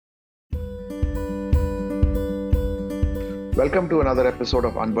Welcome to another episode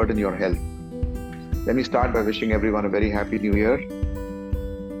of Unburden Your Health. Let me start by wishing everyone a very happy new year.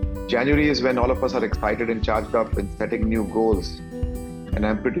 January is when all of us are excited and charged up in setting new goals, and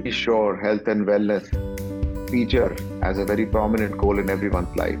I'm pretty sure health and wellness feature as a very prominent goal in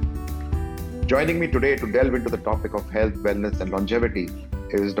everyone's life. Joining me today to delve into the topic of health, wellness, and longevity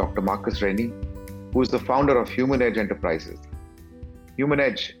is Dr. Marcus Reynie, who is the founder of Human Edge Enterprises. Human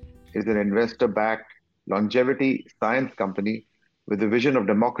Edge is an investor-backed longevity science company with the vision of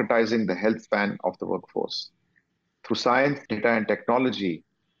democratizing the health span of the workforce. Through science, data, and technology,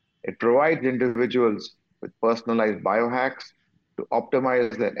 it provides individuals with personalized biohacks to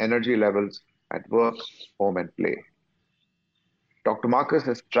optimize their energy levels at work, home, and play. Dr. Marcus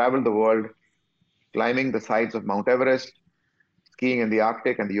has traveled the world, climbing the sides of Mount Everest, skiing in the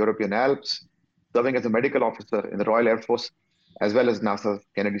Arctic and the European Alps, serving as a medical officer in the Royal Air Force, as well as NASA's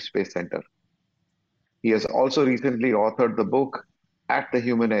Kennedy Space Center. He has also recently authored the book At the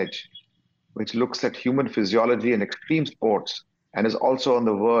Human Edge, which looks at human physiology and extreme sports, and is also on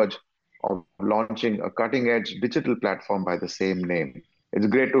the verge of launching a cutting-edge digital platform by the same name. It's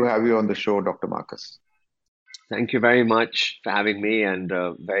great to have you on the show, Dr. Marcus. Thank you very much for having me, and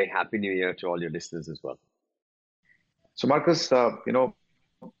very happy New Year to all your listeners as well. So, Marcus, I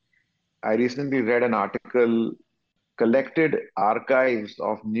recently read an article, Collected Archives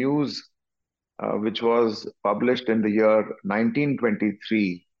of News, which was published in the year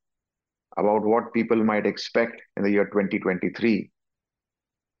 1923, about what people might expect in the year 2023.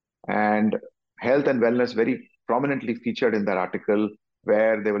 And health and wellness very prominently featured in that article,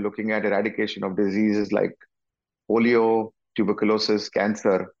 where they were looking at eradication of diseases like polio, tuberculosis,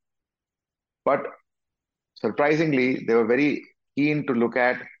 cancer. But surprisingly, they were very keen to look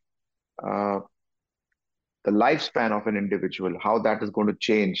at uh, the lifespan of an individual, how that is going to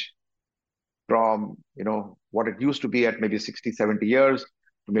change from what it used to be at maybe 60, 70 years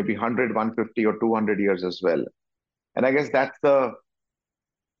to maybe 100, 150, or 200 years as well. And I guess that's the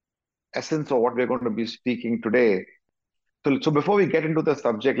essence of what we're going to be speaking today. So before we get into the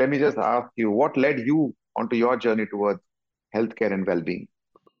subject, let me just ask you, what led you onto your journey towards healthcare and well-being?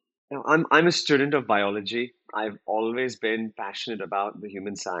 Now, I'm a student of biology. I've always been passionate about the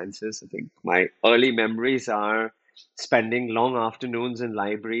human sciences. I think my early memories are spending long afternoons in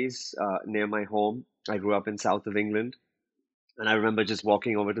libraries near my home. I grew up in south of England, and I remember just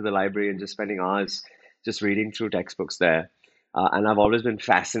walking over to the library and just spending hours just reading through textbooks there. And I've always been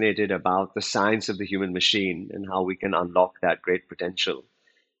fascinated about the science of the human machine and how we can unlock that great potential.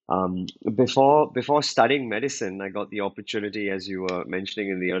 Before studying medicine, I got the opportunity, as you were mentioning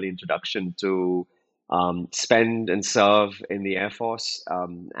in the early introduction, to spend and serve in the Air Force.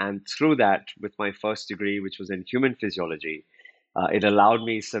 And through that, with my first degree, which was in human physiology, it allowed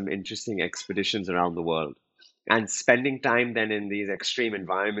me some interesting expeditions around the world. And spending time then in these extreme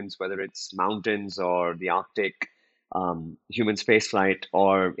environments, whether it's mountains or the Arctic, human spaceflight,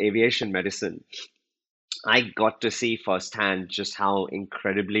 or aviation medicine, I got to see firsthand just how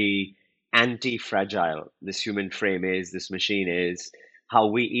incredibly anti-fragile this human frame is, this machine is, how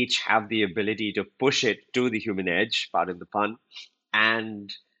we each have the ability to push it to the human edge, pardon the pun,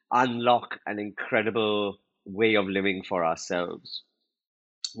 and unlock an incredible way of living for ourselves.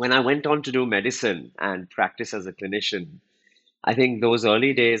 When I went on to do medicine and practice as a clinician, I think those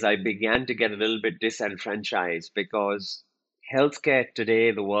early days I began to get a little bit disenfranchised because healthcare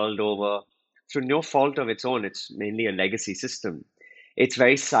today, the world over, through no fault of its own, it's mainly a legacy system. It's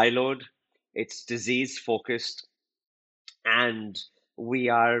very siloed, it's disease focused, and we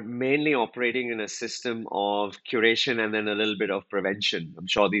are mainly operating in a system of curation and then a little bit of prevention. I'm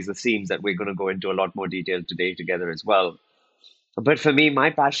sure these are themes that we're going to go into a lot more detail today together as well. But for me, my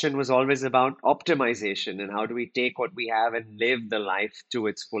passion was always about optimization and how do we take what we have and live the life to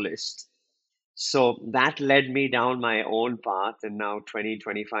its fullest. So that led me down my own path. And now, 20,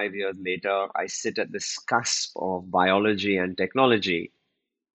 25 years later, I sit at this cusp of biology and technology.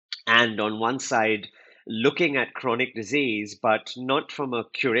 And on one side, looking at chronic disease, but not from a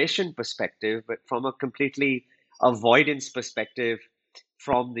curation perspective, but from a completely avoidance perspective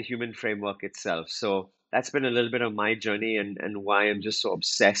from the human framework itself. So that's been a little bit of my journey and why I'm just so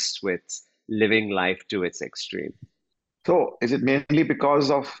obsessed with living life to its extreme. So is it mainly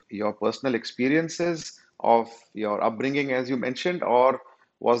because of your personal experiences, of your upbringing, as you mentioned, or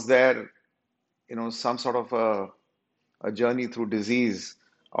was there, some sort of a journey through disease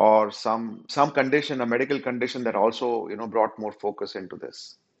or some condition, a medical condition that also, brought more focus into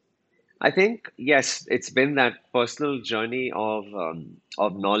this? I think yes, it's been that personal journey of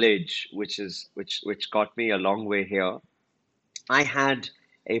knowledge which got me a long way here. I had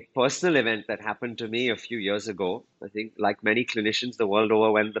a personal event that happened to me a few years ago. I think, like many clinicians the world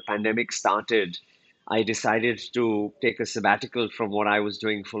over, when the pandemic started, I decided to take a sabbatical from what I was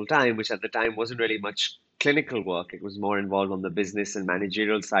doing full time, which at the time wasn't really much clinical work. It was more involved on the business and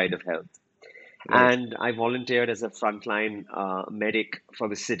managerial side of health. Right. And I volunteered as a frontline medic for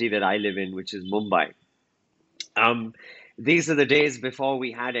the city that I live in, which is Mumbai. Um, these are the days before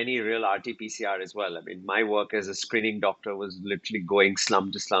we had any real RT-PCR as well. I mean, my work as a screening doctor was literally going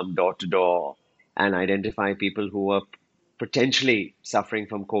slum to slum, door to door, and identifying people who were potentially suffering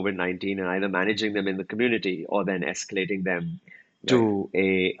from COVID-19 and either managing them in the community or then escalating them Right.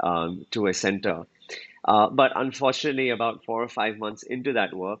 to a center. But unfortunately, about 4 or 5 months into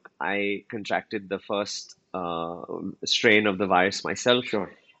that work, I contracted the first strain of the virus myself.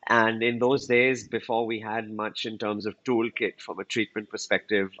 Sure. And in those days, before we had much in terms of toolkit from a treatment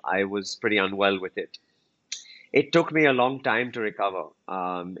perspective, I was pretty unwell with it. It took me a long time to recover.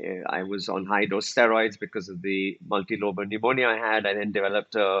 I was on high dose steroids because of the multilobar pneumonia I had. I then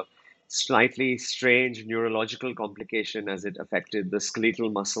developed a slightly strange neurological complication as it affected the skeletal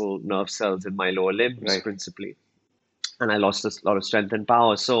muscle nerve cells in my lower limbs Right. principally. And I lost a lot of strength and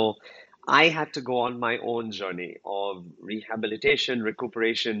power. So I had to go on my own journey of rehabilitation,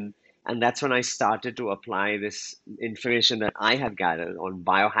 recuperation. And that's when I started to apply this information that I had gathered on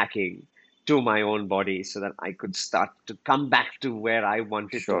biohacking to my own body so that I could start to come back to where I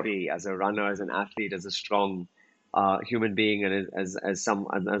wanted to Sure. be as a runner, as an athlete, as a strong human being, and as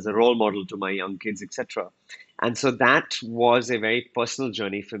a role model to my young kids, etc. And so that was a very personal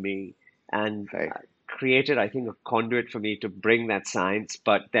journey for me, and Right. created, I think, a conduit for me to bring that science,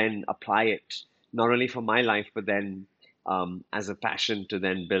 but then apply it not only for my life, but then as a passion to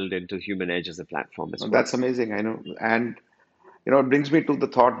then build into Human Edge as a platform as No, well. that's amazing. I know. And it brings me to the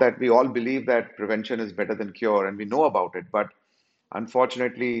thought that we all believe that prevention is better than cure, and we know about it. But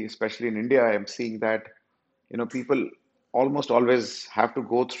unfortunately, especially in India, I am seeing that, people almost always have to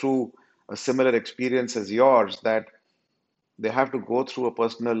go through a similar experience as yours, that they have to go through a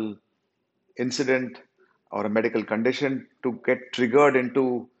personal incident or a medical condition to get triggered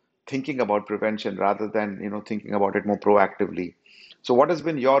into thinking about prevention rather than thinking about it more proactively. So what has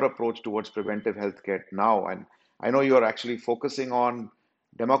been your approach towards preventive healthcare now? And I know you're actually focusing on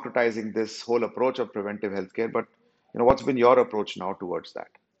democratizing this whole approach of preventive healthcare, but what's been your approach now towards that?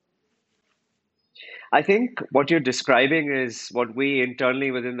 I think what you're describing is what we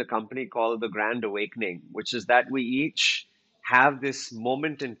internally within the company call the grand awakening, which is that we each have this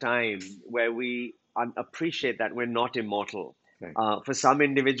moment in time where we appreciate that we're not immortal. Right. For some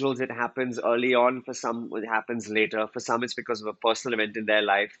individuals, it happens early on. For some, it happens later. For some, it's because of a personal event in their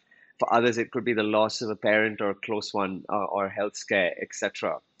life. For others, it could be the loss of a parent or a close one, or health scare,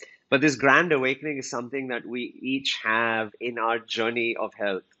 etc. But this grand awakening is something that we each have in our journey of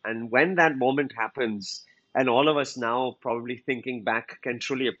health. And when that moment happens, and all of us now probably thinking back can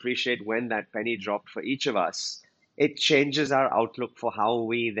truly appreciate when that penny dropped for each of us, it changes our outlook for how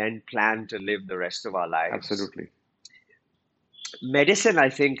we then plan to live the rest of our lives. Absolutely. Medicine, I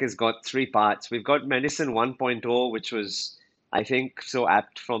think, has got three parts. We've got Medicine 1.0, which was, I think, so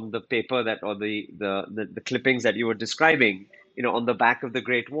apt from the paper that, or the clippings that you were describing, on the back of the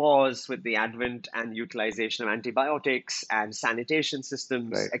Great Wars with the advent and utilization of antibiotics and sanitation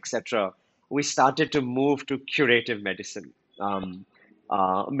systems, Right. etc. We started to move to curative medicine,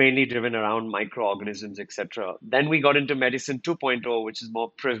 mainly driven around microorganisms, etc. Then we got into Medicine 2.0, which is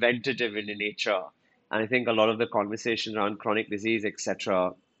more preventative in nature. And I think a lot of the conversations around chronic disease,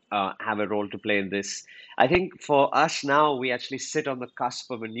 etc., have a role to play in this. I think for us now, we actually sit on the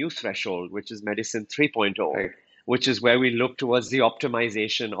cusp of a new threshold, which is Medicine 3.0, Right. which is where we look towards the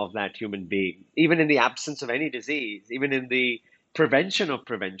optimization of that human being, even in the absence of any disease, even in the prevention of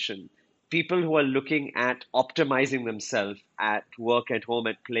prevention. People who are looking at optimizing themselves at work, at home,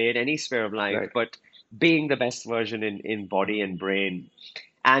 at play, at any sphere of life, Right. but being the best version in body and brain.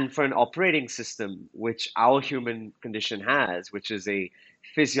 And for an operating system, which our human condition has, which is a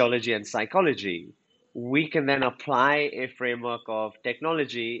physiology and psychology, we can then apply a framework of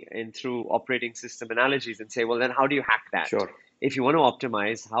technology and through operating system analogies and say, well, then how do you hack that? Sure. If you want to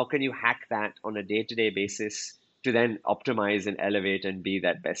optimize, how can you hack that on a day-to-day basis to then optimize and elevate and be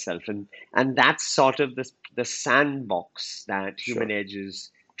that best self? And that's sort of the sandbox that Human Sure. Edge is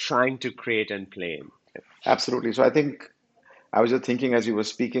trying to create and play in. Absolutely. So I think I was just thinking as you were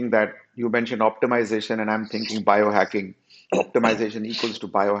speaking that you mentioned optimization, and I'm thinking biohacking. Optimization equals to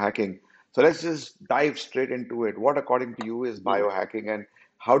biohacking. So let's just dive straight into it. What, according to you, is Mm. biohacking, and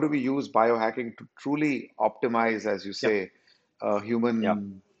how do we use biohacking to truly optimize, as you Yep. say, Yep.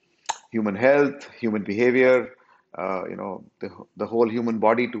 human health, human behavior, the whole human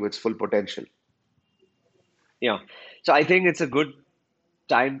body to its full potential. Yeah. So I think it's a good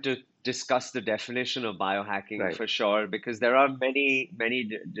time to discuss the definition of biohacking Right. for sure, because there are many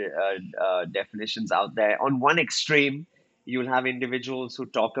definitions out there. On one extreme, you'll have individuals who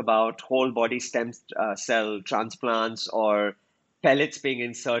talk about whole body stem cell transplants or pellets being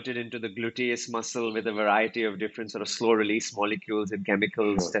inserted into the gluteus muscle with a variety of different sort of slow release molecules and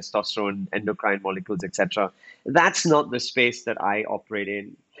chemicals, Sure. testosterone, endocrine molecules, etc. That's not the space that I operate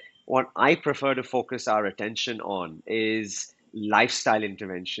in. What I prefer to focus our attention on is lifestyle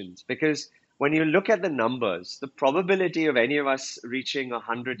interventions, because when you look at the numbers, the probability of any of us reaching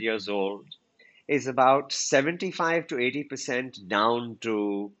 100 years old is about 75 to 80% down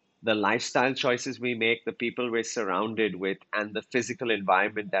to the lifestyle choices we make, the people we're surrounded with, and the physical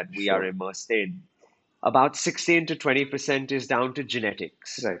environment that we are Sure. immersed in. About 16 to 20% is down to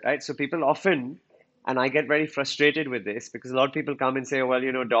genetics, Right. right? So people often, and I get very frustrated with this because a lot of people come and say, "Oh,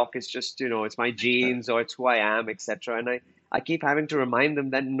 well, doc, it's just, it's my genes or it's who I am, etc." And I keep having to remind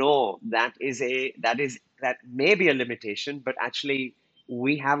them that no, that may be a limitation, but actually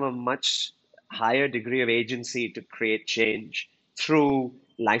we have a much higher degree of agency to create change through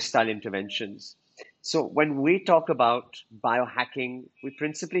lifestyle interventions. So when we talk about biohacking, we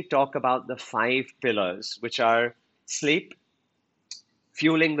principally talk about the five pillars, which are sleep,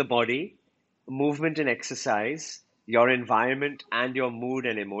 fueling the body, movement and exercise, your environment, and your mood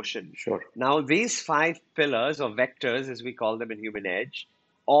and emotion. Sure. Now, these five pillars or vectors, as we call them in Human Edge,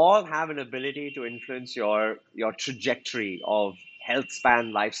 all have an ability to influence your trajectory of health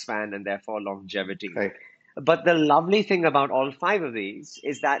span, lifespan, and therefore longevity. Right. But the lovely thing about all five of these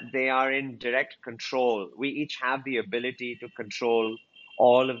is that they are in direct control. We each have the ability to control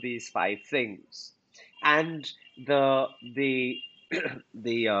all of these five things. And the the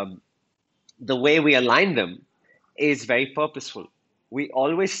the way we align them is very purposeful. We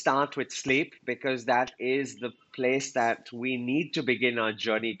always start with sleep because that is the place that we need to begin our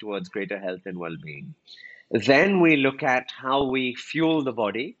journey towards greater health and well-being. Then we look at how we fuel the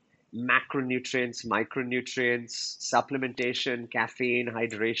body, macronutrients, micronutrients, supplementation, caffeine,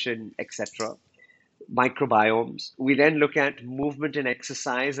 hydration, etc., microbiomes. We then look at movement and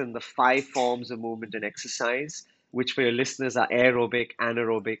exercise and the five forms of movement and exercise, which for your listeners are aerobic,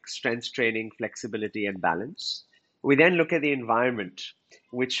 anaerobic, strength training, flexibility, and balance. We then look at the environment,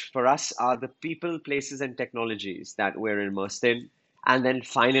 which for us are the people, places, and technologies that we're immersed in. And then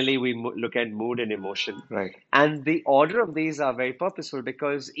finally, we look at mood and emotion. Right. And the order of these are very purposeful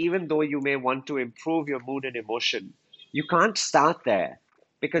because even though you may want to improve your mood and emotion, you can't start there.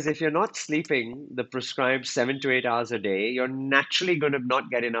 Because if you're not sleeping the prescribed 7 to 8 hours a day, you're naturally going to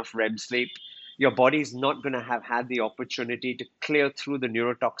not get enough REM sleep. Your body's not going to have had the opportunity to clear through the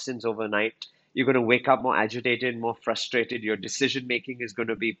neurotoxins overnight. You're going to wake up more agitated, more frustrated. Your decision making is going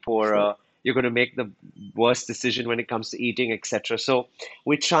to be Sure. poorer. You're going to make the worst decision when it comes to eating, etc. So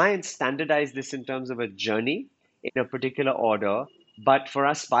we try and standardize this in terms of a journey in a particular order. But for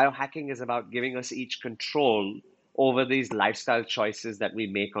us, biohacking is about giving us each control over these lifestyle choices that we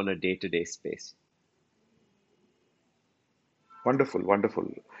make on a day-to-day space. Wonderful.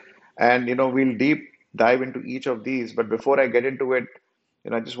 Wonderful. And we'll deep dive into each of these. But before I get into it,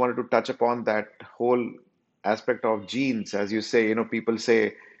 I just wanted to touch upon that whole aspect of genes. As you say, people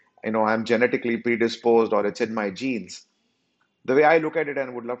say, I'm genetically predisposed or it's in my genes. The way I look at it,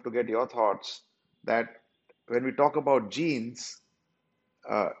 and would love to get your thoughts, that when we talk about genes,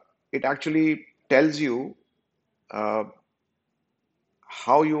 uh, it actually tells you uh,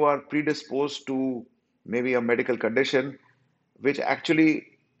 how you are predisposed to maybe a medical condition, which actually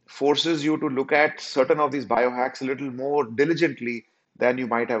forces you to look at certain of these biohacks a little more diligently than you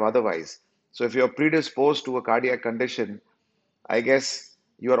might have otherwise. So, if you're predisposed to a cardiac condition, I guess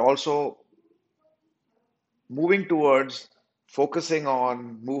you are also moving towards focusing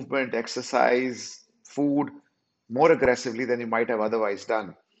on movement, exercise, food more aggressively than you might have otherwise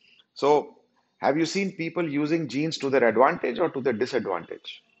done. So, have you seen people using genes to their advantage or to their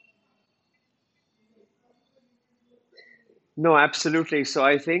disadvantage? No, absolutely. So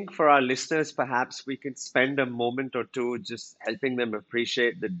I think for our listeners, perhaps we could spend a moment or two just helping them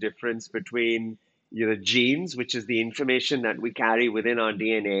appreciate the difference between genes, which is the information that we carry within our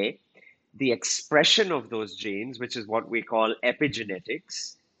DNA, the expression of those genes, which is what we call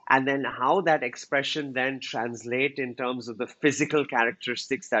epigenetics, and then how that expression then translate in terms of the physical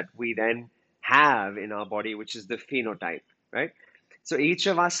characteristics that we then have in our body, which is the phenotype, right? So each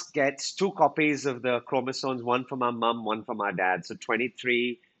of us gets two copies of the chromosomes, one from our mom, one from our dad. So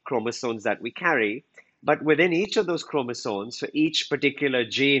 23 chromosomes that we carry. But within each of those chromosomes, for each particular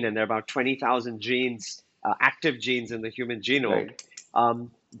gene, and there are about 20,000 genes active genes in the human genome, Right.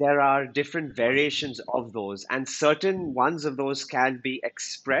 there are different variations of those, and certain ones of those can be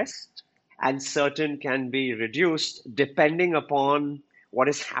expressed and certain can be reduced depending upon what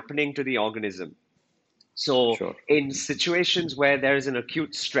is happening to the organism. So, Sure. in situations where there is an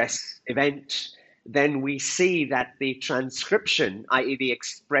acute stress event, then we see that the transcription, i.e., the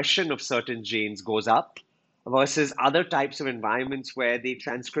expression of certain genes, goes up, versus other types of environments where the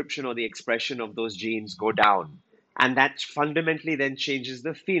transcription or the expression of those genes go down. And that fundamentally then changes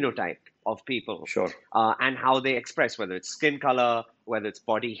the phenotype of people Sure. and how they express, whether it's skin color, whether it's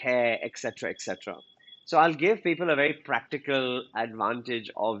body hair, etc., etc. So I'll give people a very practical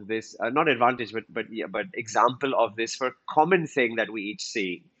advantage of this, not advantage, but example of this for a common thing that we each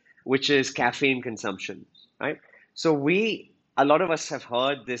see, which is caffeine consumption, right? So a lot of us have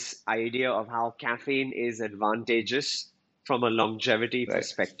heard this idea of how caffeine is advantageous from a longevity Right.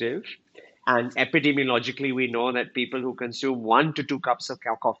 perspective. And epidemiologically, we know that people who consume 1 to 2 cups of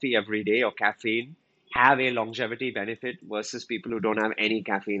coffee every day or caffeine have a longevity benefit versus people who don't have any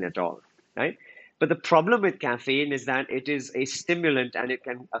caffeine at all, right? But the problem with caffeine is that it is a stimulant and it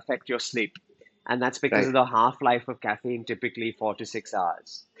can affect your sleep. And that's because of Right. the half life of caffeine, typically 4 to 6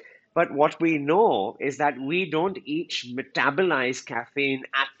 hours. But what we know is that we don't each metabolize caffeine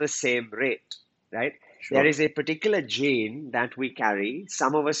at the same rate, right? There Sure. is a particular gene that we carry.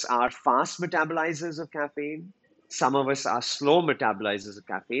 Some of us are fast metabolizers of caffeine, some of us are slow metabolizers of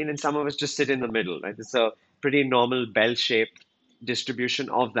caffeine, and some of us just sit in the middle, right? It's a pretty normal bell shaped distribution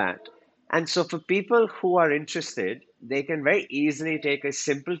of that. And so, for people who are interested, they can very easily take a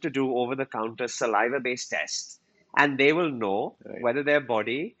simple to do over the counter saliva based test, and they will know Right. whether their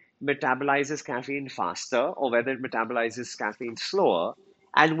body metabolizes caffeine faster or whether it metabolizes caffeine slower.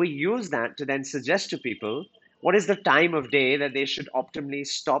 And we use that to then suggest to people what is the time of day that they should optimally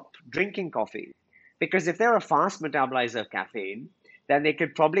stop drinking coffee. Because if they're a fast metabolizer of caffeine, then they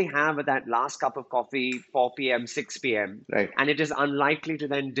could probably have that last cup of coffee 4 p.m., 6 p.m., Right. and it is unlikely to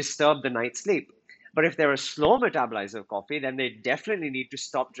then disturb the night's sleep. But if they're a slow metabolizer of coffee, then they definitely need to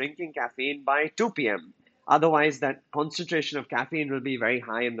stop drinking caffeine by 2 p.m. Otherwise, that concentration of caffeine will be very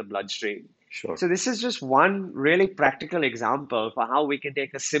high in the bloodstream. Sure. So, this is just one really practical example for how we can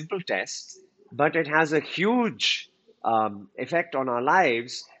take a simple test, but it has a huge effect on our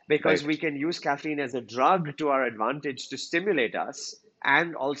lives because Right. we can use caffeine as a drug to our advantage to stimulate us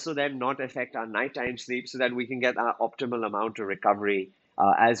and also then not affect our nighttime sleep so that we can get our optimal amount of recovery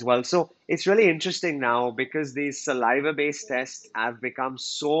as well. So it's really interesting now because these saliva based tests have become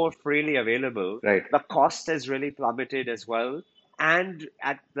so freely available. Right. The cost has really plummeted as well. And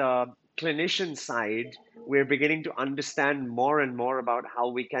at the clinician side, we're beginning to understand more and more about how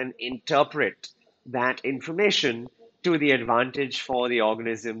we can interpret that information to the advantage for the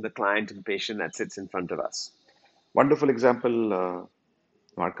organism, the client, and patient that sits in front of us. Wonderful example,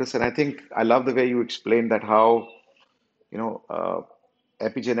 Marcus. And I think I love the way you explained that how, you know,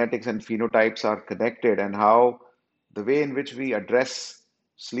 epigenetics and phenotypes are connected, and how the way in which we address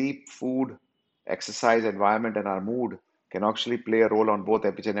sleep, food, exercise, environment, and our mood can actually play a role on both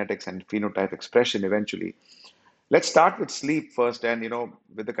epigenetics and phenotype expression eventually. Let's start with sleep first, and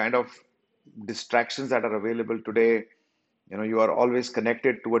with the kind of distractions that are available today, you are always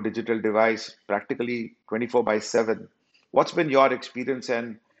connected to a digital device practically 24 by 7. What's been your experience,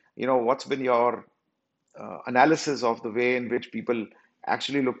 and what's been your analysis of the way in which people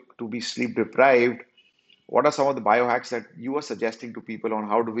actually look to be sleep deprived? What are some of the biohacks that you are suggesting to people on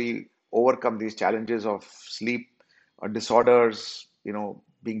how do we overcome these challenges of sleep disorders,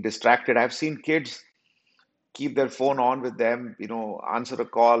 being distracted? I've seen kids keep their phone on with them, answer a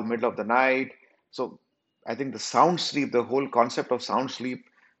call middle of the night. So I think the sound sleep, the whole concept of sound sleep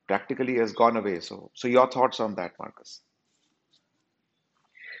practically has gone away. So your thoughts on that, Marcus?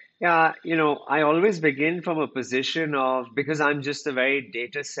 Yeah, I always begin from a position of, because I'm just a very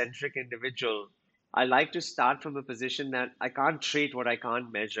data centric individual, I like to start from a position that I can't treat what I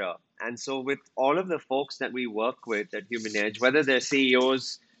can't measure. And so, with all of the folks that we work with at Human Edge, whether they're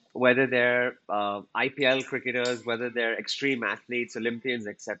CEOs, whether they're IPL cricketers, whether they're extreme athletes, Olympians,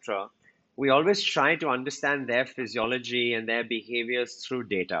 etc., we always try to understand their physiology and their behaviors through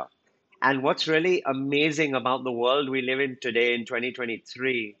data. And what's really amazing about the world we live in today in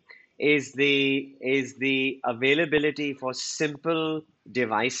 2023 is the availability for simple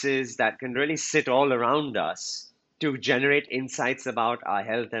devices that can really sit all around us to generate insights about our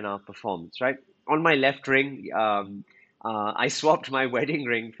health and our performance, right? On my left ring, I swapped my wedding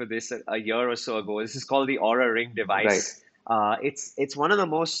ring for this a year or so ago. This is called the Aura Ring Right. device. It's one of the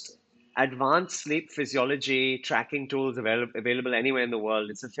most advanced sleep physiology tracking tools available anywhere in the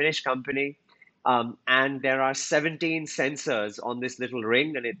world. It's a Finnish company. And there are 17 sensors on this little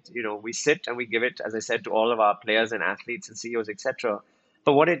ring, and we sit and we give it, as I said, to all of our players and athletes and CEOs, etc.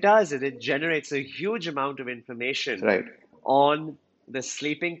 But what it does is it generates a huge amount of information Right. on the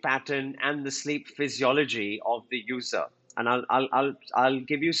sleeping pattern and the sleep physiology of the user. And I'll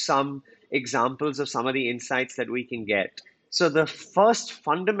give you some examples of some of the insights that we can get. So the first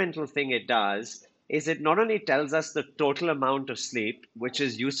fundamental thing it does is it not only tells us the total amount of sleep, which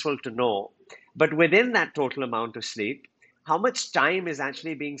is useful to know, but within that total amount of sleep, how much time is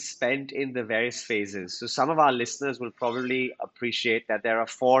actually being spent in the various phases. So some of our listeners will probably appreciate that there are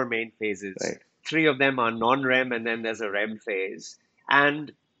four main phases. Right. Three of them are non-REM, and then there's a REM phase.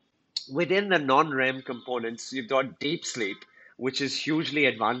 And within the non-REM components, you've got deep sleep, which is hugely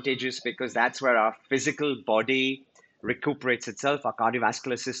advantageous because that's where our physical body recuperates itself, our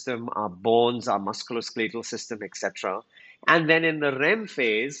cardiovascular system, our bones, our musculoskeletal system, etc. And then in the REM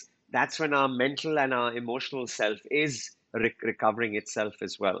phase, that's when our mental and our emotional self is recovering itself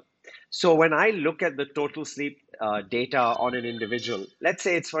as well. So when I look at the total sleep data on an individual, let's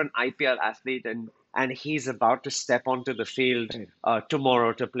say it's for an IPL athlete and he's about to step onto the field Right.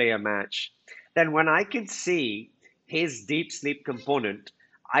 tomorrow to play a match, then when I can see his deep sleep component,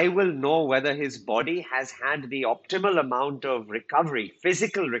 I will know whether his body has had the optimal amount of recovery,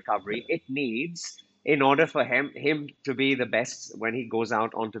 physical recovery it needs in order for him to be the best when he goes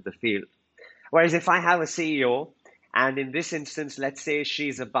out onto the field. Whereas if I have a CEO, and in this instance, let's say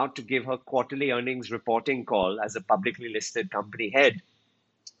she's about to give her quarterly earnings reporting call as a publicly listed company head,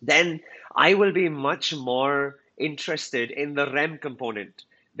 then I will be much more interested in the REM component.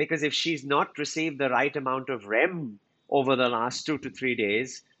 Because if she's not received the right amount of REM over the last 2 to 3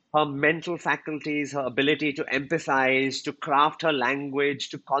 days, her mental faculties, her ability to empathize, to craft her language,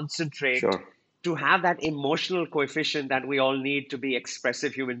 to concentrate, Sure. to have that emotional coefficient that we all need to be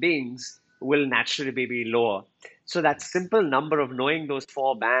expressive human beings will naturally be lower. So that simple number of knowing those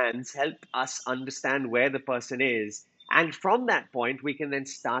four bands help us understand where the person is. And from that point, we can then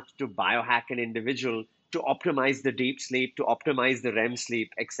start to biohack an individual to optimize the deep sleep, to optimize the REM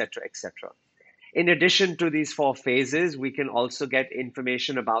sleep, etc., etc. In addition to these four phases, we can also get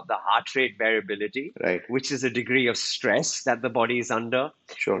information about the heart rate variability, Right. which is a degree of stress that the body is under.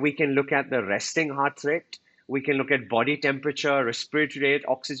 Sure. We can look at the resting heart rate. We can look at body temperature, respiratory rate,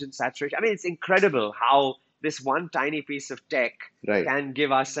 oxygen saturation. I mean, it's incredible how this one tiny piece of tech Right. can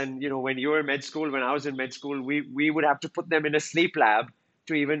give us. And when you were in med school, when I was in med school, we would have to put them in a sleep lab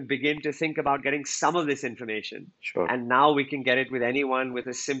to even begin to think about getting some of this information. Sure. And now we can get it with anyone with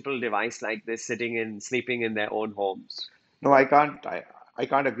a simple device like this sitting and sleeping in their own homes. No, I can't. I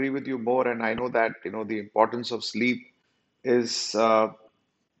can't agree with you more. And I know that the importance of sleep is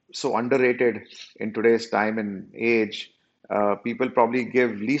so underrated in today's time and age. People probably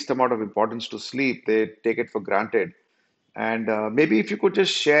give least amount of importance to sleep. They take it for granted. And maybe if you could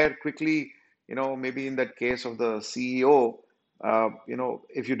just share quickly, maybe in that case of the CEO,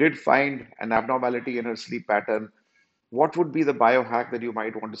 if you did find an abnormality in her sleep pattern, what would be the biohack that you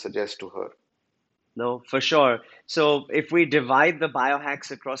might want to suggest to her? No, for sure. So if we divide the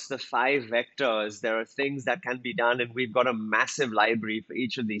biohacks across the five vectors, there are things that can be done, and we've got a massive library for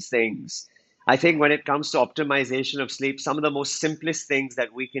each of these things. I think when it comes to optimization of sleep, some of the most simplest things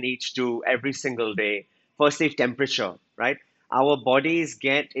that we can each do every single day, firstly, temperature, right? Our bodies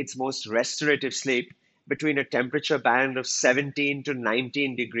get its most restorative sleep between a temperature band of 17 to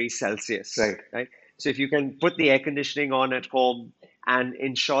 19 degrees Celsius, Right. right? So if you can put the air conditioning on at home and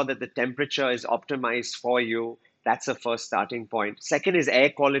ensure that the temperature is optimized for you, that's a first starting point. Second is air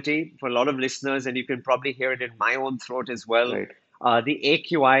quality for a lot of listeners, and you can probably hear it in my own throat as well. Right. The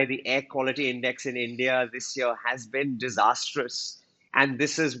AQI, the Air Quality Index in India this year has been disastrous. And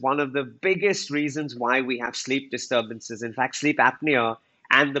this is one of the biggest reasons why we have sleep disturbances. In fact, sleep apnea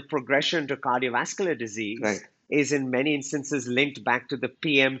and the progression to cardiovascular Right. disease is in many instances linked back to the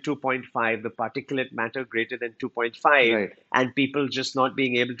PM 2.5, the particulate matter greater than 2.5, Right. and people just not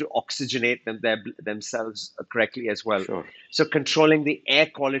being able to oxygenate themselves correctly as well. Sure. So, controlling the air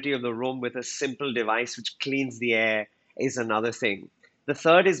quality of the room with a simple device which cleans the air is another thing. The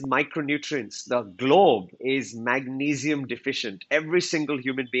third is micronutrients. The globe is magnesium deficient, every single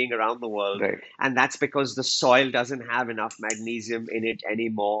human being around the world. Right. And that's because the soil doesn't have enough magnesium in it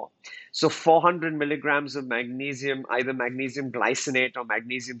anymore. So 400 milligrams of magnesium, either magnesium glycinate or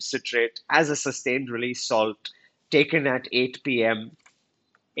magnesium citrate, as a sustained release salt taken at 8 p.m.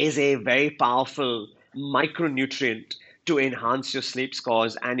 is a very powerful micronutrient to enhance your sleep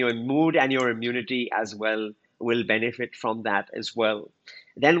scores, and your mood and your immunity as well will benefit from that as well.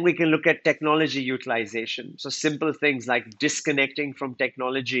 Then we can look at technology utilization. So simple things like disconnecting from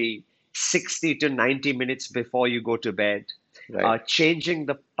technology 60 to 90 minutes before you go to bed. Right. Changing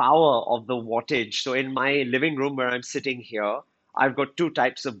the power of the wattage. So in my living room where I'm sitting here, I've got two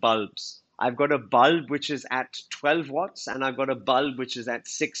types of bulbs. I've got a bulb which is at 12 watts, and I've got a bulb which is at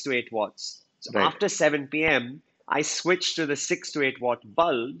 6 to 8 watts. So Right. after 7 p.m., I switch to the 6 to 8 watt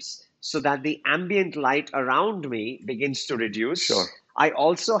bulbs so that the ambient light around me begins to reduce. Sure. I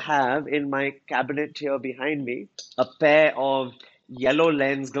also have in my cabinet here behind me a pair of yellow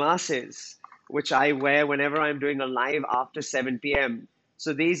lens glasses, which I wear whenever I'm doing a live after 7 p.m.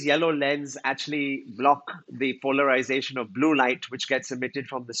 So these yellow lens actually block the polarization of blue light, which gets emitted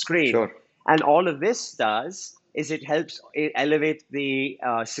from the screen. Sure. And all of this does is it helps elevate the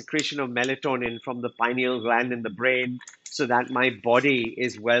secretion of melatonin from the pineal gland in the brain so that my body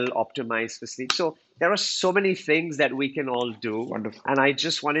is well optimized for sleep. So there are so many things that we can all do. Wonderful. And I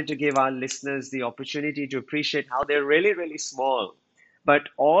just wanted to give our listeners the opportunity to appreciate how they're really, really small. But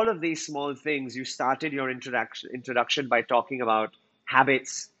all of these small things, you started your introduction by talking about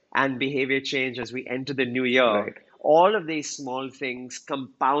habits and behavior change as we enter the new year. Right. All of these small things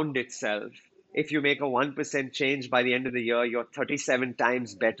compound itself. If you make a 1% change by the end of the year, you're 37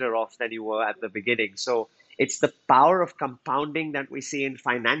 times better off than you were at the beginning. So it's the power of compounding that we see in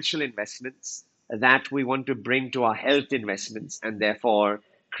financial investments that we want to bring to our health investments and therefore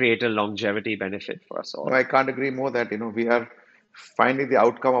create a longevity benefit for us No, all. I can't agree more that, we are finding the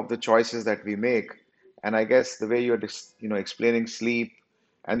outcome of the choices that we make. And I guess the way you're, explaining sleep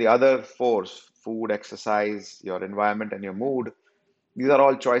and the other fours, food, exercise, your environment, and your mood, these are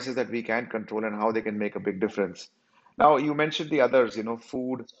all choices that we can control and how they can make a big difference. Now, you mentioned the others,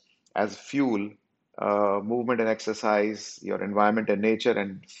 food as fuel, movement and exercise, your environment and nature,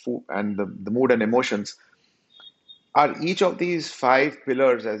 and food and the mood and emotions. Are each of these five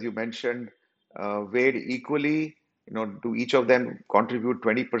pillars, as you mentioned, weighed equally? Do each of them contribute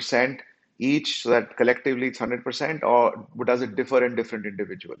 20% each so that collectively it's 100%, or does it differ in different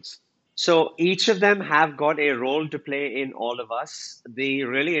individuals? So each of them have got a role to play in all of us. The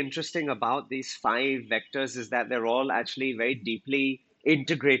really interesting about these five vectors is that they're all actually very deeply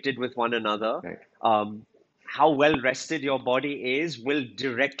integrated with one another. Right. How well rested your body is will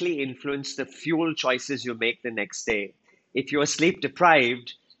directly influence the fuel choices you make the next day. If you're sleep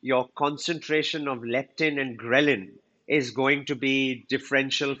deprived, your concentration of leptin and ghrelin is going to be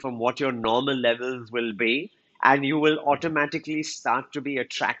differential from what your normal levels will be, and you will automatically start to be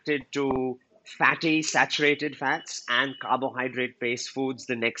attracted to fatty, saturated fats and carbohydrate based foods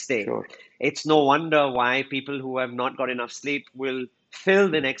the next day. Sure. It's no wonder why people who have not got enough sleep will fill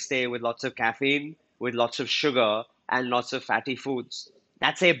the next day with lots of caffeine, with lots of sugar, and lots of fatty foods.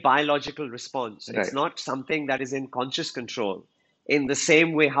 That's a biological response. It's Right. not something that is in conscious control. In the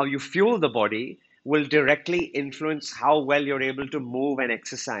same way, how you fuel the body will directly influence how well you're able to move and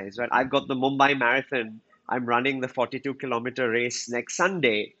exercise. Right? I've got the Mumbai Marathon. I'm running the 42-kilometer race next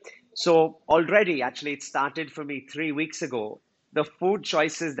Sunday. So already, actually, it started for me 3 weeks ago. The food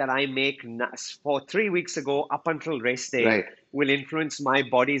choices that I make for 3 weeks ago up until race day Right. will influence my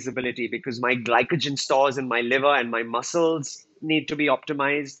body's ability because my glycogen stores in my liver and my muscles need to be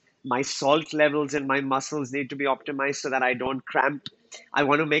optimized. My salt levels in my muscles need to be optimized so that I don't cramp. I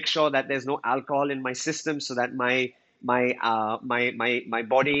want to make sure that there's no alcohol in my system so that my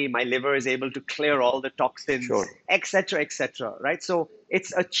body, my liver is able to clear all the toxins, Sure. etc., etc. Right? So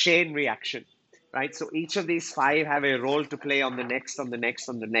it's a chain reaction, right? So each of these five have a role to play on the next, on the next,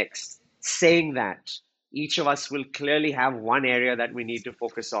 on the next. Saying that, each of us will clearly have one area that we need to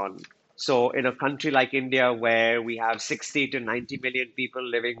focus on. So in a country like India, where we have 60 to 90 million people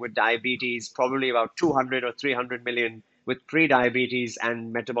living with diabetes, probably about 200 or 300 million with pre-diabetes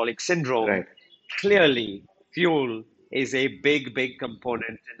and metabolic syndrome, Right. clearly fuel is a big, big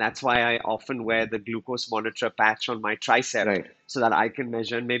component. And that's why I often wear the glucose monitor patch on my tricep Right. so that I can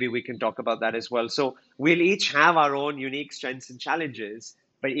measure. And maybe we can talk about that as well. So we'll each have our own unique strengths and challenges,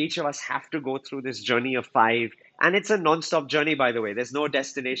 but each of us have to go through this journey of five. And it's a non-stop journey, by the way. There's no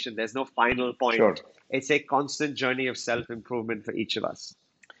destination, there's no final point. Sure. It's a constant journey of self-improvement for each of us.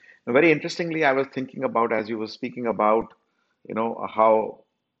 Now, very interestingly, I was thinking about as you were speaking about, how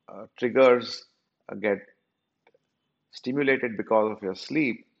triggers get stimulated because of your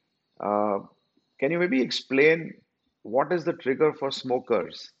sleep. Uh, can you maybe explain what is the trigger for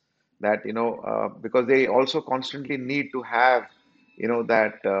smokers? That, because they also constantly need to have,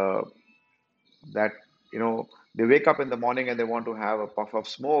 that, they wake up in the morning and they want to have a puff of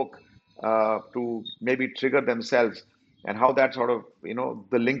smoke to maybe trigger themselves, and how that sort of,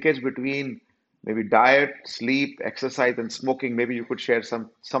 the linkage between maybe diet, sleep, exercise, and smoking. Maybe you could share some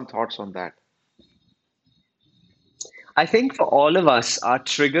thoughts on that. I think for all of us, our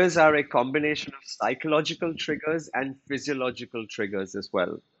triggers are a combination of psychological triggers and physiological triggers as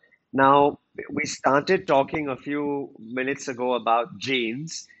well. Now, we started talking a few minutes ago about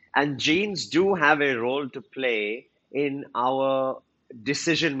genes, and genes do have a role to play in our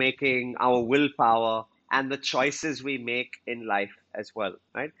decision making, our willpower, and the choices we make in life as well,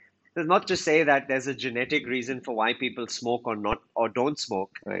 right? It's not to say that there's a genetic reason for why people smoke or not or don't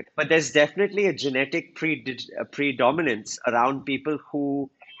smoke, Right. but there's definitely a genetic predominance around people who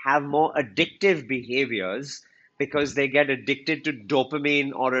have more addictive behaviors because they get addicted to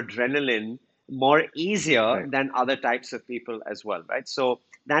dopamine or adrenaline more easier Right. than other types of people as well, right? So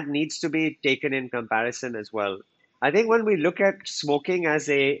that needs to be taken in comparison as well. I think when we look at smoking as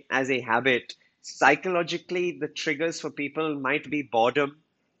a habit, psychologically the triggers for people might be boredom,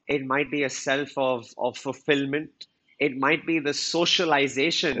 it might be a self of fulfillment, it might be the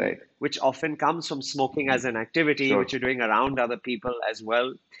socialization Right. which often comes from smoking as an activity Sure. which you're doing around other people as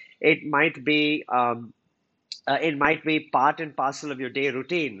well. It might be it might be part and parcel of your day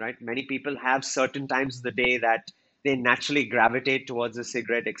routine, right? Many people have certain times of the day that they naturally gravitate towards a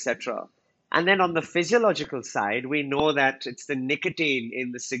cigarette, etc. And then on the physiological side, we know that it's the nicotine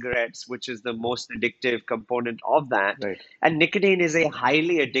in the cigarettes, which is the most addictive component of that. Right. And nicotine is a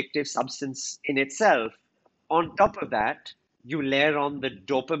highly addictive substance in itself. On top of that, you layer on the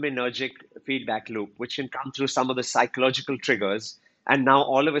dopaminergic feedback loop, which can come through some of the psychological triggers. And now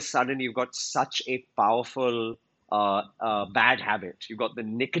all of a sudden, you've got such a powerful bad habit. You've got the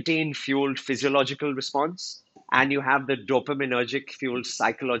nicotine fueled physiological response, and you have the dopaminergic fueled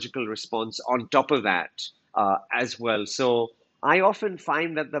psychological response on top of that as well. So I often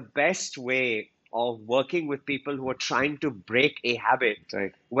find that the best way of working with people who are trying to break a habit,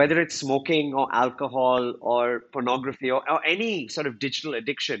 Right. whether it's smoking or alcohol or pornography or any sort of digital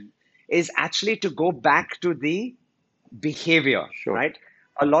addiction, is actually to go back to the behavior, Sure. right?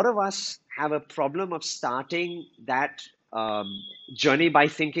 A lot of us have a problem of starting that journey by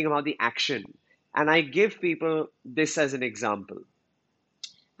thinking about the action. And I give people this as an example.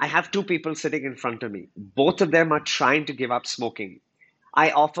 I have two people sitting in front of me. Both of them are trying to give up smoking.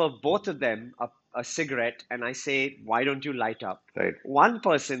 I offer both of them a cigarette and I say, why don't you light up? Right. One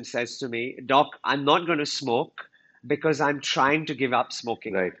person says to me, Doc, I'm not going to smoke because I'm trying to give up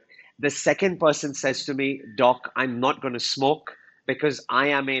smoking. Right. The second person says to me, Doc, I'm not going to smoke because I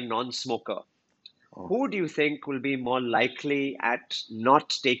am a non smoker. Oh, Who do you think will be more likely at not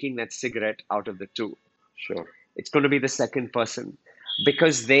taking that cigarette out of the two? sure. It's going to be the second person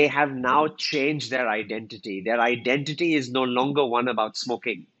because they have now changed their identity. Their identity is no longer one about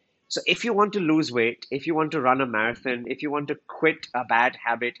smoking. So, if you want to lose weight, if you want to run a marathon, if you want to quit a bad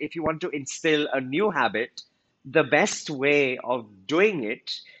habit, if you want to instill a new habit, the best way of doing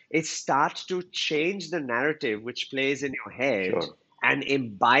it is start to change the narrative which plays in your head Sure. and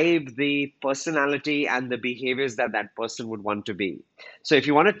imbibe the personality and the behaviors that that person would want to be. So if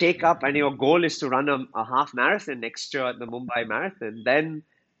you want to take up and your goal is to run a half marathon next year at the Mumbai Marathon, then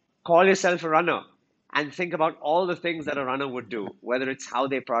call yourself a runner and think about all the things that a runner would do, whether it's how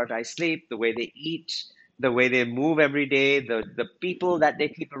they prioritize sleep, the way they eat, the way they move every day, the people that they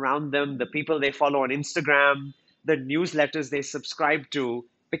keep around them, the people they follow on Instagram, the newsletters they subscribe to.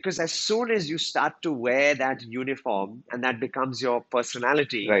 Because as soon as you start to wear that uniform and that becomes your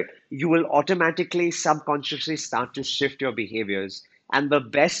personality, Right. you will automatically, subconsciously start to shift your behaviors. And the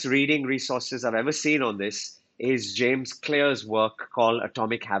best reading resources I've ever seen on this is James Clear's work called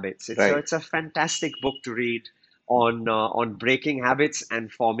Atomic Habits. Right. It's a fantastic book to read on breaking habits and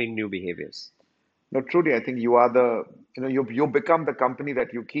forming new behaviors. No, truly, I think you are the, you become the company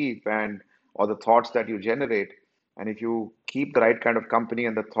that you keep and or the thoughts that you generate. And if you keep the right kind of company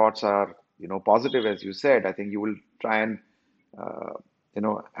and the thoughts are, positive, as you said, I think you will try and, uh,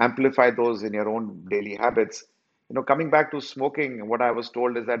 amplify those in your own daily habits. Coming back to smoking, what I was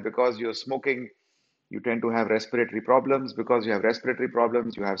told is that because you're smoking, you tend to have respiratory problems. Because you have respiratory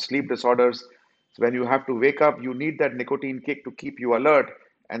problems, you have sleep disorders. So when you have to wake up, you need that nicotine kick to keep you alert,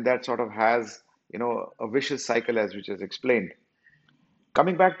 and that sort of has, a vicious cycle, as which is explained.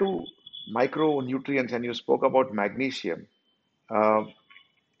 Coming back to micronutrients, and you spoke about magnesium. Uh,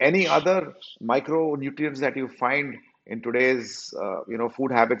 any other micronutrients that you find in today's,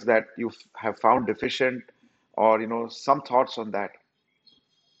 food habits that you have found deficient, or some thoughts on that?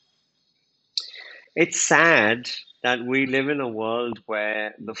 It's sad that we live in a world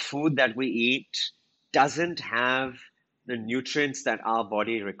where the food that we eat doesn't have the nutrients that our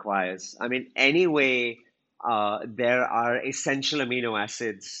body requires. I mean, anyway, there are essential amino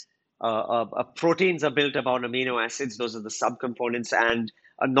acids. Proteins are built about amino acids, those are the subcomponents, and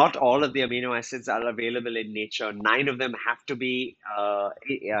not all of the amino acids are available in nature. Nine of them have to be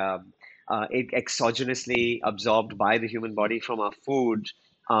exogenously absorbed by the human body from our food.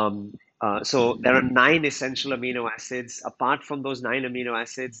 So there are nine essential amino acids. Apart from those nine amino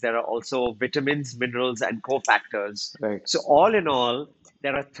acids, there are also vitamins, minerals, and cofactors. Right. So all in all,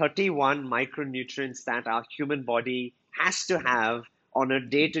 there are 31 micronutrients that our human body has to have on a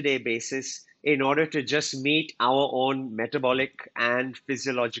day-to-day basis in order to just meet our own metabolic and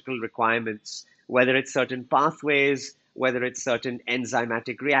physiological requirements, whether it's certain pathways, whether it's certain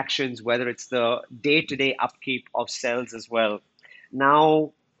enzymatic reactions, whether it's the day-to-day upkeep of cells as well.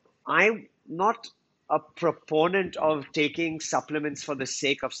 Now, I'm not a proponent of taking supplements for the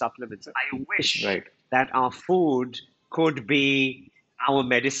sake of supplements. I wish Right. that our food could be our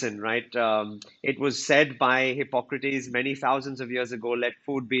medicine, right? It was said by Hippocrates many thousands of years ago, let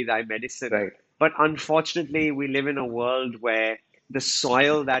food be thy medicine. Right. But unfortunately, we live in a world where the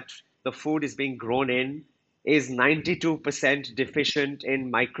soil that the food is being grown in is 92% deficient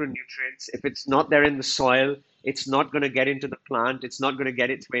in micronutrients. If it's not there in the soil, it's not going to get into the plant, it's not going to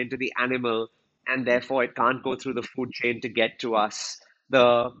get its way into the animal, and therefore it can't go through the food chain to get to us.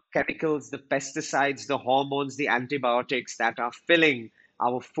 The chemicals, the pesticides, the hormones, the antibiotics that are filling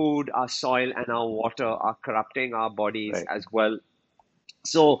our food, our soil, and our water are corrupting our bodies Right. as well.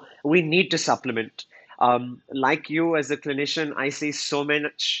 So we need to supplement. Like you as a clinician, I see so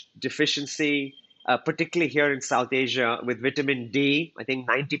much deficiency, particularly here in South Asia with vitamin D. I think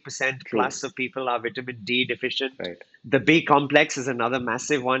 90% True. plus of people are vitamin D deficient. Right. The B complex is another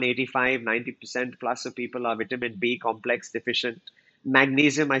massive one, 85, 90% plus of people are vitamin B complex deficient.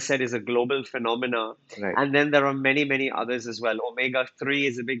 Magnesium, I said, is a global phenomena. Right. And then there are many, many others as well. Omega 3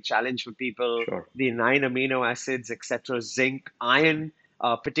 is a big challenge for people, Sure. the nine amino acids, etc. Zinc, iron,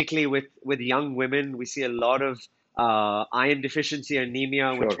 particularly with young women, we see a lot of iron deficiency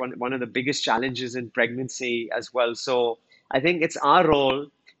anemia, which Sure. one of the biggest challenges in pregnancy as well. So I think it's our role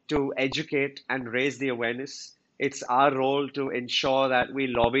to educate and raise the awareness. It's our role to ensure that we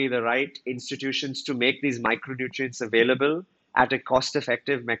lobby the right institutions to make these micronutrients available at a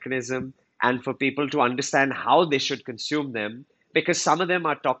cost-effective mechanism and for people to understand how they should consume them because some of them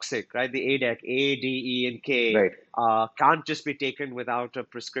are toxic, right? The ADEC, A, D, E, and K Right. can't just be taken without a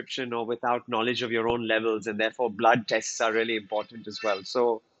prescription or without knowledge of your own levels, and therefore blood tests are really important as well.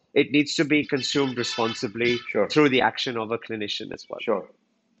 So it needs to be consumed responsibly Sure. through the action of a clinician as well. Sure.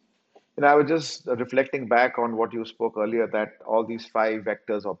 I was just reflecting back on what you spoke earlier, that all these five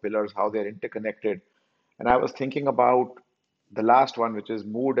vectors or pillars, how they're interconnected. And I was thinking about the last one, which is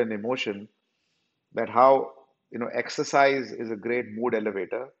mood and emotion, that how, exercise is a great mood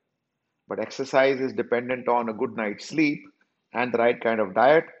elevator, but exercise is dependent on a good night's sleep and the right kind of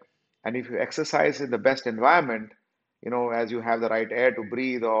diet. And if you exercise in the best environment, as you have the right air to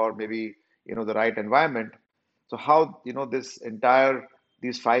breathe or maybe, the right environment. So how,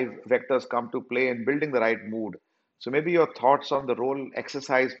 these five vectors come to play in building the right mood. So maybe your thoughts on the role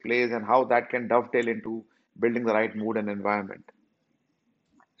exercise plays and how that can dovetail into building the right mood and environment.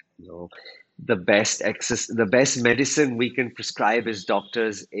 No. The best medicine we can prescribe as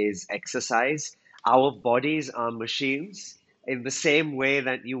doctors is exercise. Our bodies are machines in the same way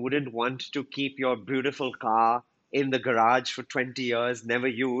that you wouldn't want to keep your beautiful car in the garage for 20 years, never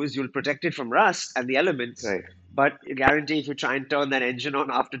used. You'll protect it from rust and the elements, Right. but I guarantee if you try and turn that engine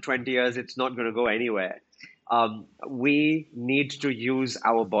on after 20 years, it's not going to go anywhere. We need to use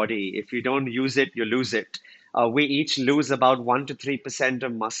our body. If you don't use it, you lose it. We each lose about 1 to 3%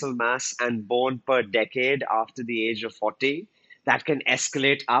 of muscle mass and bone per decade after the age of 40. That can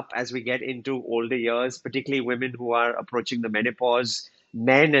escalate up as we get into older years, particularly women who are approaching the menopause,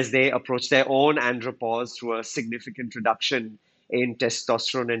 men as they approach their own andropause through a significant reduction in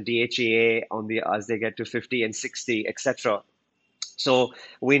testosterone and DHEA as they get to 50 and 60, etc. So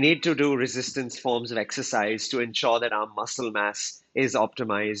we need to do resistance forms of exercise to ensure that our muscle mass is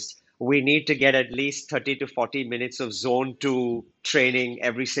optimized. We need to get at least 30 to 40 minutes of zone two training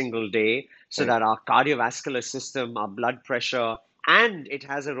every single day so Right. that our cardiovascular system, our blood pressure, and it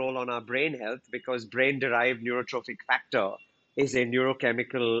has a role on our brain health because brain derived neurotrophic factor is a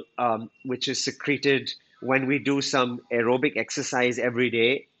neurochemical which is secreted when we do some aerobic exercise every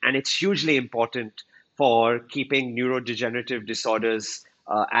day. And it's hugely important for keeping neurodegenerative disorders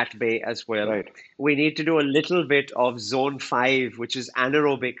at bay as well. Right. We need to do a little bit of zone five, which is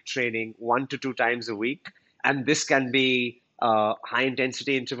anaerobic training, 1 to 2 times a week. And this can be high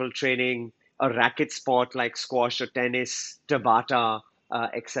intensity interval training, a racket sport like squash or tennis, Tabata,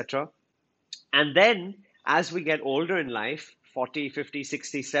 etc. And then as we get older in life, 40, 50,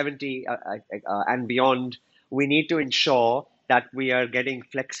 60, 70, and beyond, we need to ensure that we are getting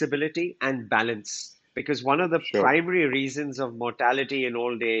flexibility and balance. Because one of the Sure. primary reasons of mortality in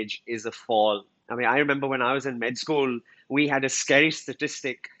old age is a fall. I mean, I remember when I was in med school, we had a scary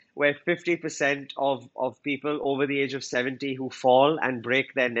statistic where 50% of people over the age of 70 who fall and break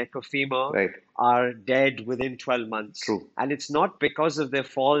their neck or femur Right. are dead within 12 months. True. And it's not because of their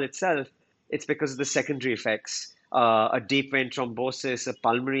fall itself, it's because of the secondary effects. A deep vein thrombosis, a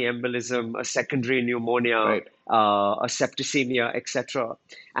pulmonary embolism, a secondary pneumonia, Right. a septicemia, etc.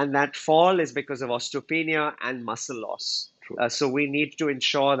 And that fall is because of osteopenia and muscle loss. True. So we need to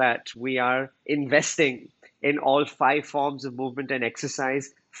ensure that we are investing in all five forms of movement and exercise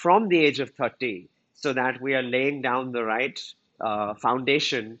from the age of 30 so that we are laying down the right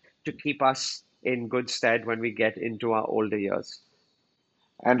foundation to keep us in good stead when we get into our older years.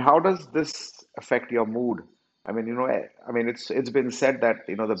 And how does this affect your mood? I mean, it's been said that,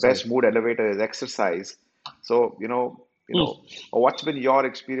 the Sorry. best mood elevator is exercise. So, what's been your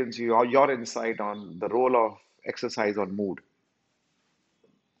experience, your insight on the role of exercise on mood?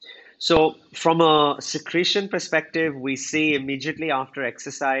 So, from a secretion perspective, we see immediately after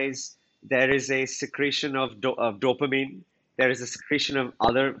exercise, there is a secretion of dopamine. There is a secretion of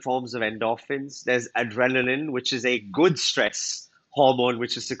other forms of endorphins. There's adrenaline, which is a good stress hormone,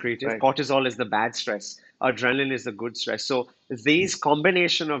 which is secreted. Right. Cortisol is the bad stress. Adrenaline is the good stress. So, these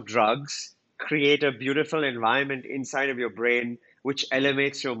combination of drugs create a beautiful environment inside of your brain which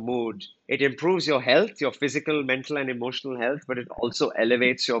elevates your mood. It improves your health, your physical, mental, and emotional health, but it also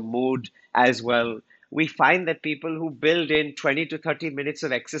elevates your mood as well. We find that people who build in 20 to 30 minutes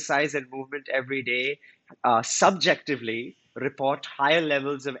of exercise and movement every day subjectively report higher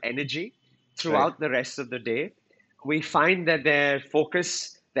levels of energy Right. throughout the rest of the day. We find that their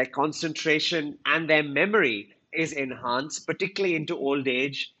focus, their concentration, and their memory is enhanced, particularly into old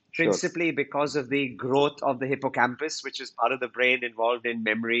age, Sure. principally because of the growth of the hippocampus, which is part of the brain involved in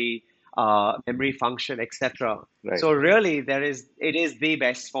memory, memory function, etc. Right. So really, it is the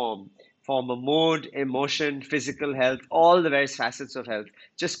best form of mood, emotion, physical health, all the various facets of health.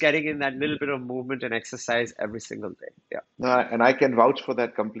 Just getting in that little bit of movement and exercise every single day. Yeah. No, and I can vouch for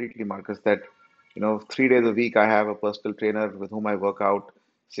that completely, Marcus, that, 3 days a week I have a personal trainer with whom I work out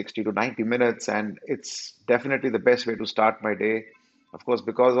 60 to 90 minutes, and it's definitely the best way to start my day. Of course,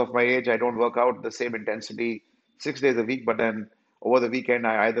 because of my age, I don't work out the same intensity 6 days a week, but then over the weekend,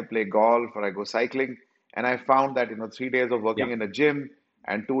 I either play golf or I go cycling. And I found that, 3 days of Yeah. working in a gym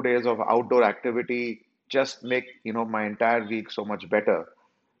and 2 days of outdoor activity just make, my entire week so much better.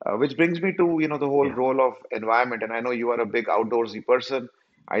 Which brings me to, the whole Yeah. role of environment. And I know you are a big outdoorsy person.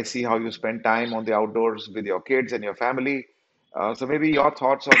 I see how you spend time on the outdoors with your kids and your family. So maybe your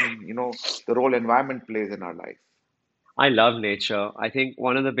thoughts on, the role environment plays in our life. I love nature. I think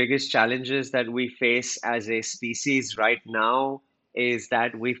one of the biggest challenges that we face as a species right now is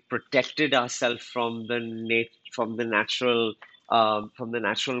that we've protected ourselves from from the natural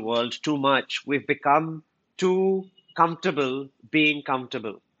world too much. We've become too comfortable being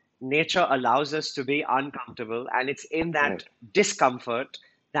comfortable. Nature allows us to be uncomfortable, and it's in that Right. discomfort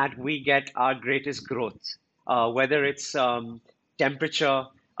that we get our greatest growth. Whether it's temperature,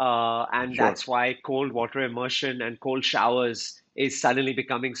 and Sure. that's why cold water immersion and cold showers is suddenly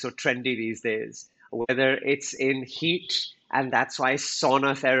becoming so trendy these days. Whether it's in heat, and that's why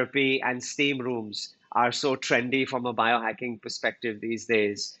sauna therapy and steam rooms are so trendy from a biohacking perspective these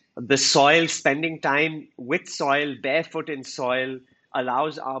days. The soil, spending time with soil, barefoot in soil,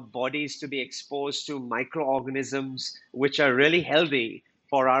 allows our bodies to be exposed to microorganisms which are really healthy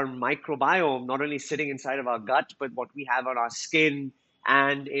for our microbiome, not only sitting inside of our gut, but what we have on our skin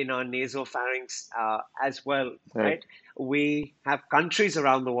and in our nasopharynx as well, Right. right? We have countries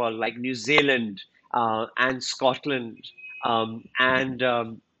around the world like New Zealand and Scotland and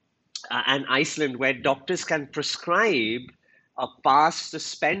Iceland where doctors can prescribe a pass to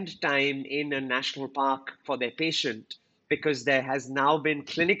spend time in a national park for their patient because there has now been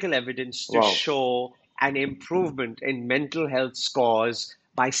clinical evidence to Wow. show an improvement in mental health scores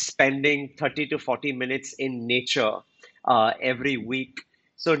by spending 30 to 40 minutes in nature every week.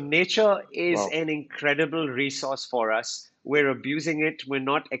 So, nature is Wow. an incredible resource for us. We're abusing it, we're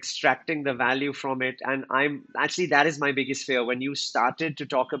not extracting the value from it. And I'm actually, that is my biggest fear. When you started to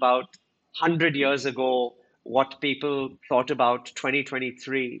talk about 100 years ago, what people thought about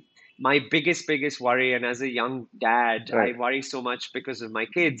 2023, my biggest worry, and as a young dad, I Right. worry so much because of my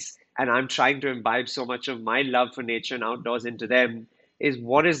kids, and I'm trying to imbibe so much of my love for nature and outdoors into them, is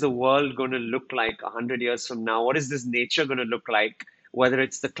what is the world going to look like 100 years from now? What is this nature going to look like? Whether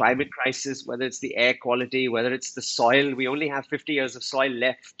it's the climate crisis, whether it's the air quality, whether it's the soil. We only have 50 years of soil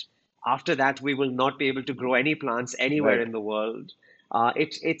left. After that, we will not be able to grow any plants anywhere Right. in the world.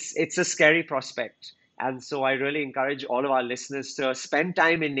 It's a scary prospect. And so I really encourage all of our listeners to spend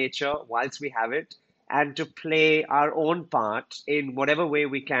time in nature whilst we have it and to play our own part in whatever way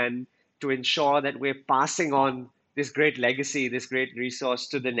we can to ensure that we're passing on this great legacy, this great resource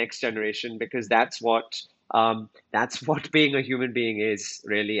to the next generation, because that's what being a human being is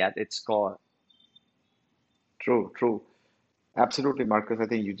really at its core. True, true. Absolutely, Marcus. I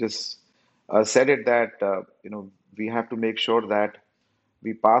think you just said it that we have to make sure that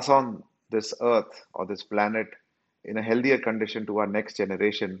we pass on this earth or this planet in a healthier condition to our next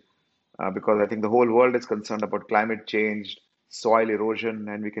generation, because I think the whole world is concerned about climate change, soil erosion,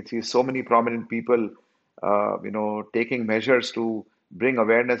 and we can see so many prominent people, taking measures to bring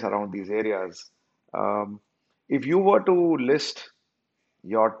awareness around these areas. Um, if you were to list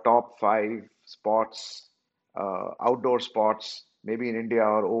your top five spots, outdoor spots, maybe in India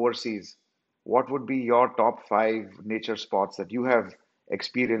or overseas, what would be your top five nature spots that you have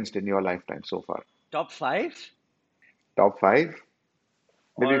experienced in your lifetime so far? Top five? Top five?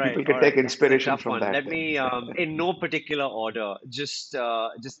 Maybe people All can take right. That's a inspiration tough from one. that Let then. me, in no particular order, just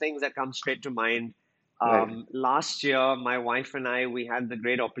things that come straight to mind. Right, Last year, my wife and I, we had the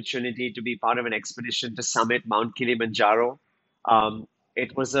great opportunity to be part of an expedition to summit Mount Kilimanjaro.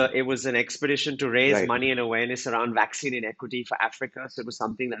 It was an expedition to raise right, money and awareness around vaccine inequity for Africa. So it was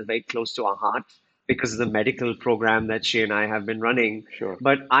something that was very close to our heart because of the medical program that she and I have been running. sure.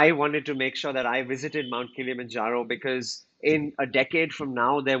 But I wanted to make sure that I visited Mount Kilimanjaro because in a decade from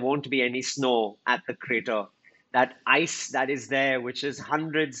now, there won't be any snow at the crater. That ice that is there, which is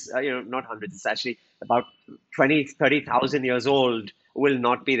hundreds, not hundreds, it's actually about 20, 30,000 years old, will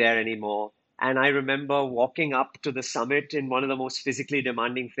not be there anymore. And I remember walking up to the summit in one of the most physically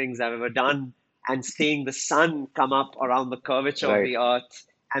demanding things I've ever done and seeing the sun come up around the curvature of Right. the earth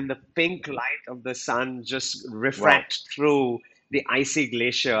and the pink light of the sun just Wow. refract through the icy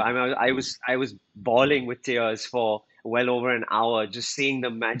glacier. I mean, I was bawling with tears for well over an hour just seeing the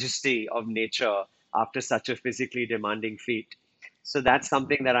majesty of nature after such a physically demanding feat. So that's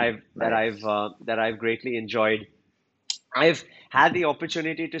something Nice. that I've greatly enjoyed. I've had the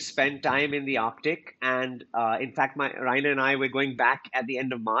opportunity to spend time in the Arctic, and in fact, my Raina and I we're going back at the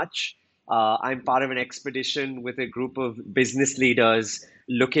end of March. I'm part of an expedition with a group of business leaders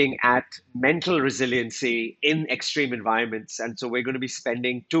looking at mental resiliency in extreme environments, and so we're going to be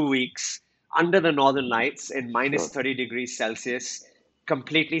spending 2 weeks under the northern lights in minus Sure. 30 degrees Celsius,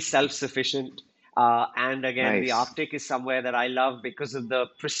 completely self-sufficient. And again, the Nice. Arctic is somewhere that I love because of the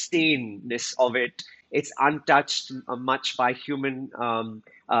pristineness of it. It's untouched much by human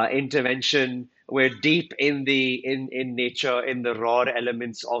intervention. We're deep in in nature, in the raw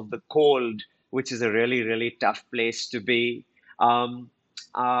elements of the cold, which is a really, really tough place to be. Um,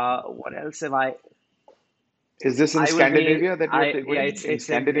 what else have I? Is this in I will be. Scandinavia that you're Yeah, going? In it's in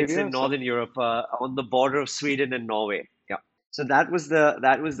Scandinavia? Some. Northern Europe, on the border of Sweden and Norway. Yeah. So that was the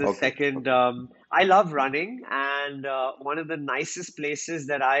Okay. second. Okay. I love running, and one of the nicest places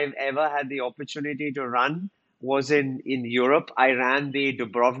that I've ever had the opportunity to run was in Europe. I ran the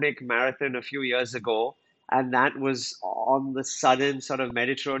Dubrovnik Marathon a few years ago, and that was on the southern sort of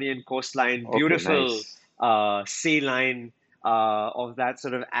Mediterranean coastline. Okay. Beautiful Nice. sea line of that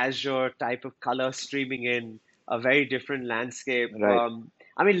sort of azure type of color streaming in, a very different landscape. Right.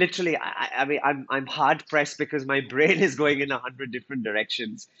 I mean, literally, I mean, I'm hard pressed because my brain is going in 100 different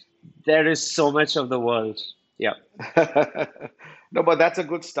directions. There is so much of the world. Yeah. No, but that's a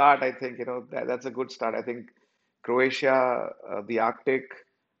good start. I think, that's a good start. I think Croatia, the Arctic,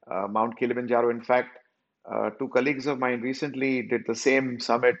 Mount Kilimanjaro. In fact, two colleagues of mine recently did the same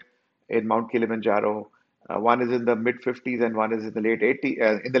summit in Mount Kilimanjaro. One is in the mid 50s and one is in the late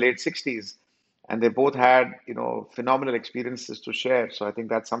 80s, in the late 60s, and they both had, phenomenal experiences to share. So I think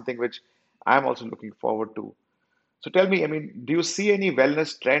that's something which I'm also looking forward to. So tell me, I mean, do you see any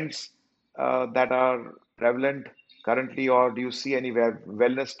wellness trends that are prevalent currently, or do you see any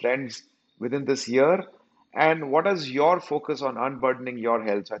wellness trends within this year? And what is your focus on unburdening your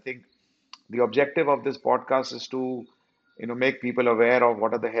health? So I think the objective of this podcast is to, make people aware of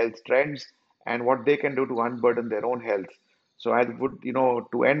what are the health trends and what they can do to unburden their own health. So I would,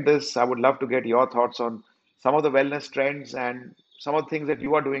 to end this, I would love to get your thoughts on some of the wellness trends and some of the things that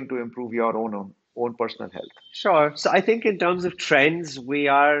you are doing to improve your own personal health. Sure. So I think in terms of trends, we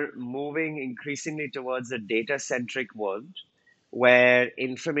are moving increasingly towards a data-centric world where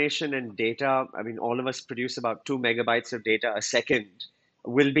information and data, I mean, all of us produce about 2 megabytes of data a second,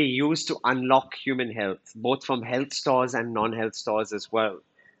 will be used to unlock human health, both from health stores and non-health stores as well.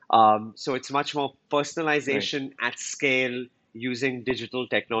 So it's much more Right. personalization at scale, using digital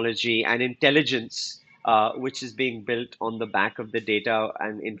technology and intelligence, which is being built on the back of the data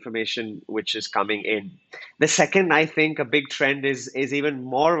and information which is coming in. The second, I think, a big trend is even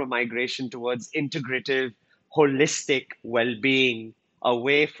more of a migration towards integrative, holistic well-being,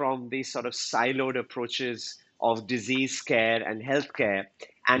 away from these sort of siloed approaches of disease care and healthcare,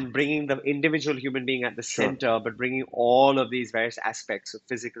 and bringing the individual human being at the Sure. center, but bringing all of these various aspects of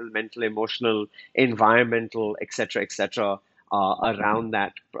physical, mental, emotional, environmental, etc., around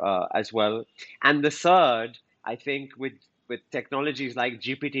that as well. And the third, I think, with technologies like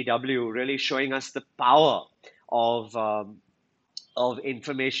GPTW really showing us the power of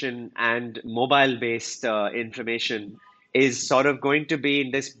information and mobile-based information, is sort of going to be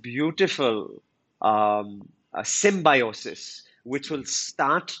in this beautiful symbiosis, which will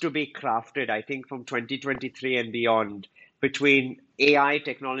start to be crafted, I think, from 2023 and beyond, between AI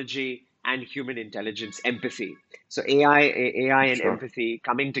technology and human intelligence, empathy. So AI and Sure. empathy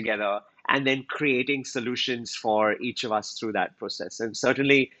coming together and then creating solutions for each of us through that process. And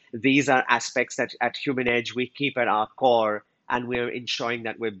certainly, these are aspects that at Human Edge we keep at our core, and we're ensuring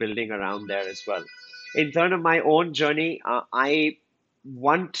that we're building around there as well. In terms of my own journey, I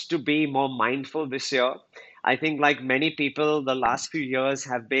want to be more mindful this year. I think, like many people, the last few years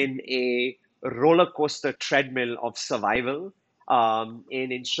have been a roller coaster treadmill of survival,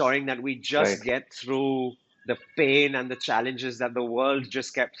 in ensuring that we just Right. get through the pain and the challenges that the world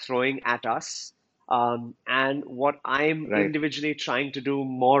just kept throwing at us. And what I'm Right. individually trying to do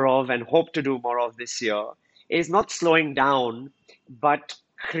more of and hope to do more of this year is not slowing down, but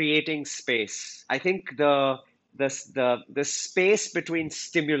creating space. I think the space between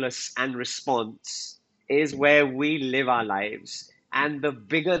stimulus and response is where we live our lives. And the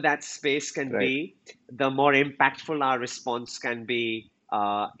bigger that space can Right. be, the more impactful our response can be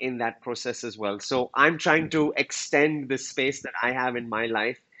in that process as well. So I'm trying to extend the space that I have in my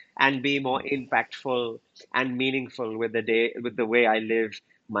life and be more impactful and meaningful with the way I live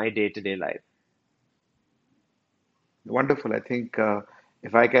my day-to-day life. Wonderful. I think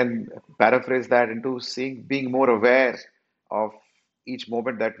if I can paraphrase that into being more aware of each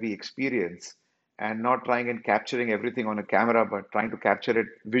moment that we experience and not trying and capturing everything on a camera, but trying to capture it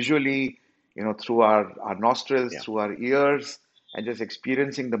visually, through our nostrils, Yeah. through our ears, and just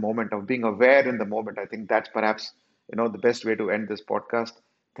experiencing the moment of being aware in the moment. I think that's perhaps, the best way to end this podcast.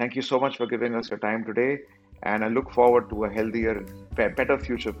 Thank you so much for giving us your time today. And I look forward to a healthier, better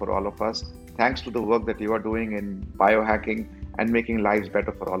future for all of us, thanks to the work that you are doing in biohacking and making lives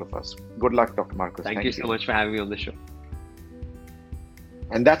better for all of us. Good luck, Dr. Marcus. Thank you Thank so you. much for having me on the show.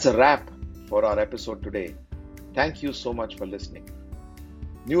 And that's a wrap for our episode today. Thank you so much for listening.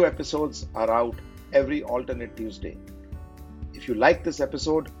 New episodes are out every alternate Tuesday. If you like this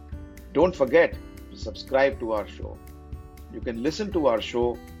episode, don't forget to subscribe to our show. You can listen to our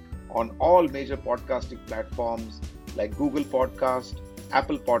show on all major podcasting platforms like Google Podcast,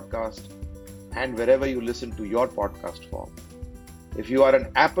 Apple Podcast, and wherever you listen to your podcast form. If you are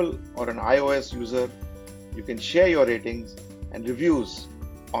an Apple or an iOS user, you can share your ratings and reviews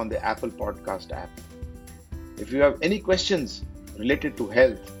on the Apple Podcast app. If you have any questions related to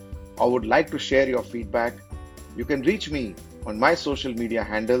health or would like to share your feedback, you can reach me on my social media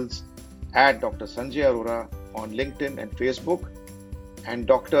handles at Dr. Sanjay Arora on LinkedIn and Facebook, and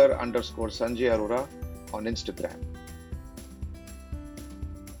Dr. _Sanjay Arora on Instagram.